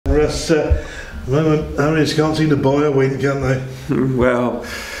Russ, at the moment, Harriers can't seem to buy a win, can they? Well,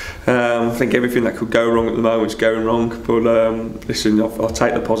 I think everything that could go wrong at the moment is going wrong. But listen, I'll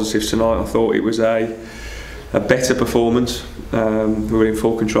take the positives tonight. I thought it was a better performance. We were in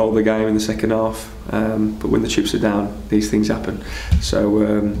full control of the game in the second half. But when the chips are down, these things happen.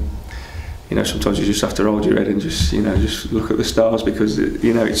 So. Sometimes you just have to hold your head and just look at the stars, because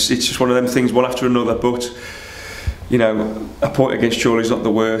it's just one of them things, one after another. But a point against Chorley is not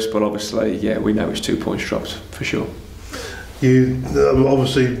the worst, but obviously, yeah, we know it's 2 points dropped for sure. You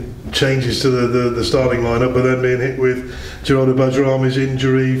obviously changes to the starting lineup, but then being hit with Gerardo Bajrami's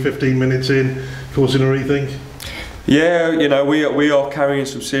injury 15 minutes in, causing a rethink. Yeah, we are carrying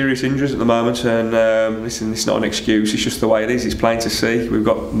some serious injuries at the moment, and listen, it's not an excuse, it's just the way it is. It's plain to see. We've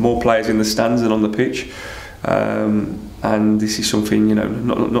got more players in the stands than on the pitch, and this is something,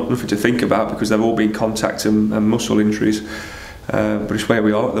 not nothing to think about, because they've all been contact and muscle injuries, but it's where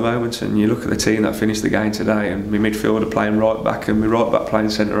we are at the moment. And you look at the team that finished the game today, and my midfielder playing right back and my right back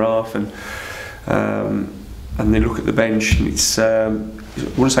playing centre half, and then look at the bench, and it's I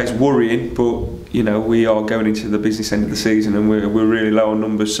wouldn't say it's worrying, but we are going into the business end of the season, and we're really low on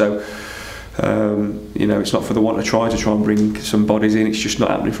numbers. So it's not for the want of trying to try and bring some bodies in. It's just not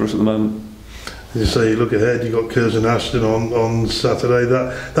happening for us at the moment. As you say, you look ahead, you've got Curzon Ashton on Saturday.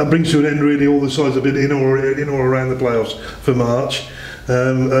 That brings to an end really all the sides a bit in or around the playoffs for March,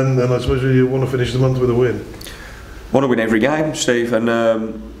 and I suppose you want to finish the month with a win. Want to win every game, Steve, and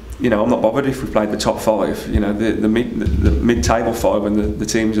I'm not bothered if we played the top five. The mid-table five and the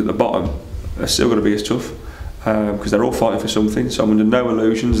teams at the bottom are still going to be as tough, because they're all fighting for something. So I'm under no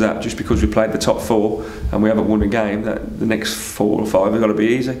illusions that just because we played the top four and we haven't won a game, that the next 4 or 5 have got to be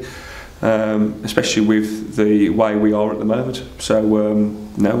easy, especially with the way we are at the moment. So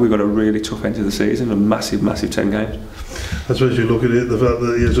we've got a really tough end of the season, a massive 10 games. I suppose you look at it, the fact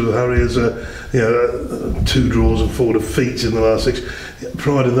that sort of Harriers are 2 draws and 4 defeats in the last 6.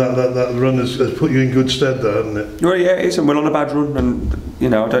 Prior to that run has put you in good stead there, hasn't it? Well, yeah, it is, and we're on a bad run,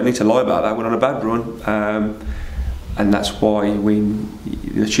 and I don't need to lie about that. We're on a bad run, and that's why when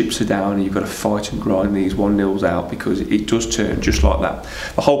the chips are down and you've got to fight and grind these 1-0s out, because it does turn just like that.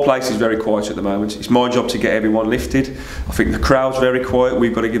 The whole place is very quiet at the moment. It's my job to get everyone lifted. I think the crowd's very quiet.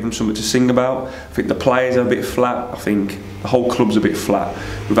 We've got to give them something to sing about. I think the players are a bit flat. I think the whole club's a bit flat.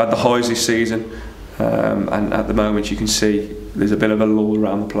 We've had the highs this season, and at the moment you can see there's a bit of a lull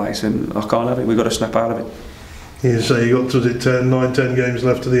around the place, and I can't have it. We've got to snap out of it. Yeah, so you've got 10 games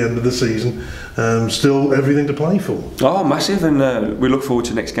left to the end of the season. Still everything to play for. Oh, massive, and we look forward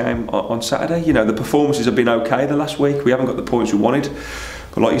to next game on Saturday. The performances have been okay the last week. We haven't got the points we wanted,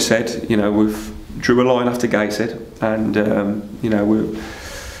 but like you said, we've drew a line after Gateshead, and I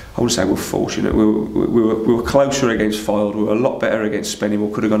wouldn't say we're fortunate. We were closer against Fylde. We were a lot better against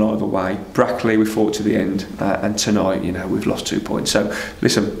Spennymoor. Could have gone either way. Brackley, we fought to the end, and tonight, we've lost 2 points. So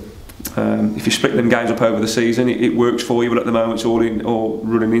listen. If you split them games up over the season, it works for you, but at the moment it's all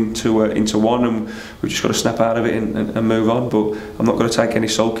running into one, and we've just got to snap out of it and move on. But I'm not going to take any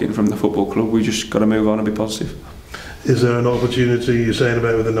sulking from the football club. We've just got to move on and be positive. Is there an opportunity, you're saying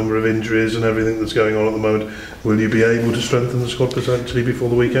about with the number of injuries and everything that's going on at the moment, will you be able to strengthen the squad potentially before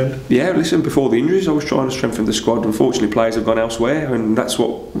the weekend? Yeah, listen, before the injuries I was trying to strengthen the squad. Unfortunately players have gone elsewhere, and that's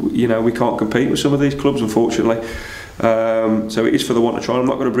what, we can't compete with some of these clubs, unfortunately. So it is for the want to try. I'm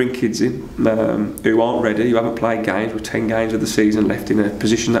not going to bring kids in who aren't ready, who haven't played games, with 10 games of the season left in a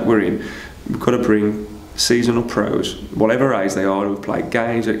position that we're in. We've got to bring seasonal pros, whatever age they are, who've played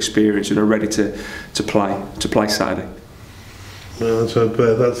games, are experienced, and are ready to play Saturday. Well, let's hope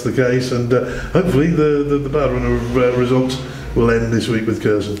that's the case, and hopefully the bad run of results will end this week with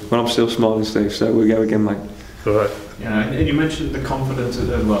Curzon. Well, I'm still smiling, Steve, so we'll go again, mate. All right. Yeah, and you mentioned the confidence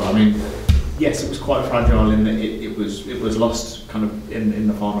as well. I mean, yes, it was quite fragile in that it was lost kind of in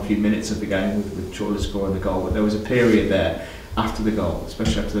the final few minutes of the game with Chorley scoring the goal, but there was a period there after the goal,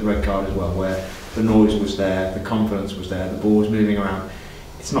 especially after the red card as well, where the noise was there, the confidence was there, the ball was moving around.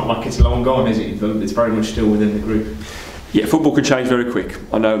 It's not like it's long gone, is it? It's very much still within the group. Yeah, football can change very quick,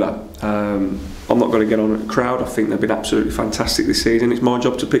 I know that. I'm not going to get on a crowd. I think they've been absolutely fantastic this season. It's my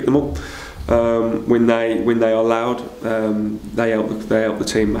job to pick them up. When they are loud, they help the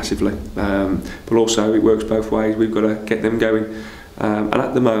team massively. But also it works both ways. We've got to get them going. And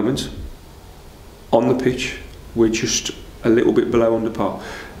at the moment, on the pitch, we're just a little bit below under par,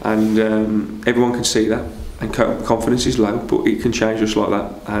 and everyone can see that. And confidence is low, but it can change just like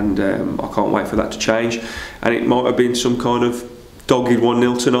that. And I can't wait for that to change. And it might have been some kind of dogged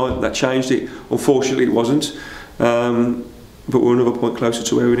 1-0 tonight that changed it. Unfortunately, it wasn't. But we're another point closer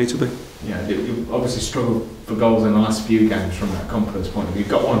to where we need to be. you obviously struggled for goals in the last few games from that confidence point of view.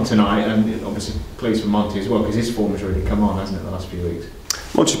 You've got one tonight, and obviously pleased for Monty as well, because his form has really come on, hasn't it, the last few weeks?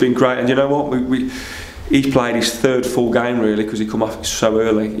 Monty's been great, and you know what, he's played his third full game really, because he come off so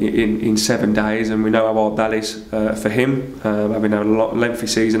early in 7 days, and we know how hard that is for him, having a lengthy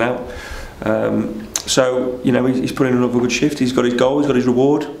season out. So you know, he's put in another good shift. He's got his goal, he's got his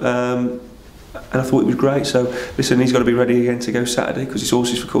reward, and I thought it was great. So listen, he's got to be ready again to go Saturday, because it's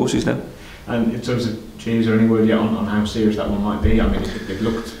horses for courses now. And in terms of Cheese, or any word yet on how serious that one might be? I mean, it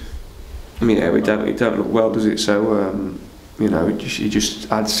looked. I mean, yeah, it don't look well, does it? So you know, he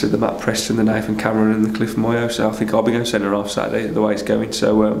just adds to the Matt Preston, the Nathan Cameron, and the Cliff Moyo. So I think I'll be going centre half Saturday the way it's going.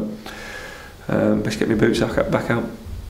 So best get my boots back out.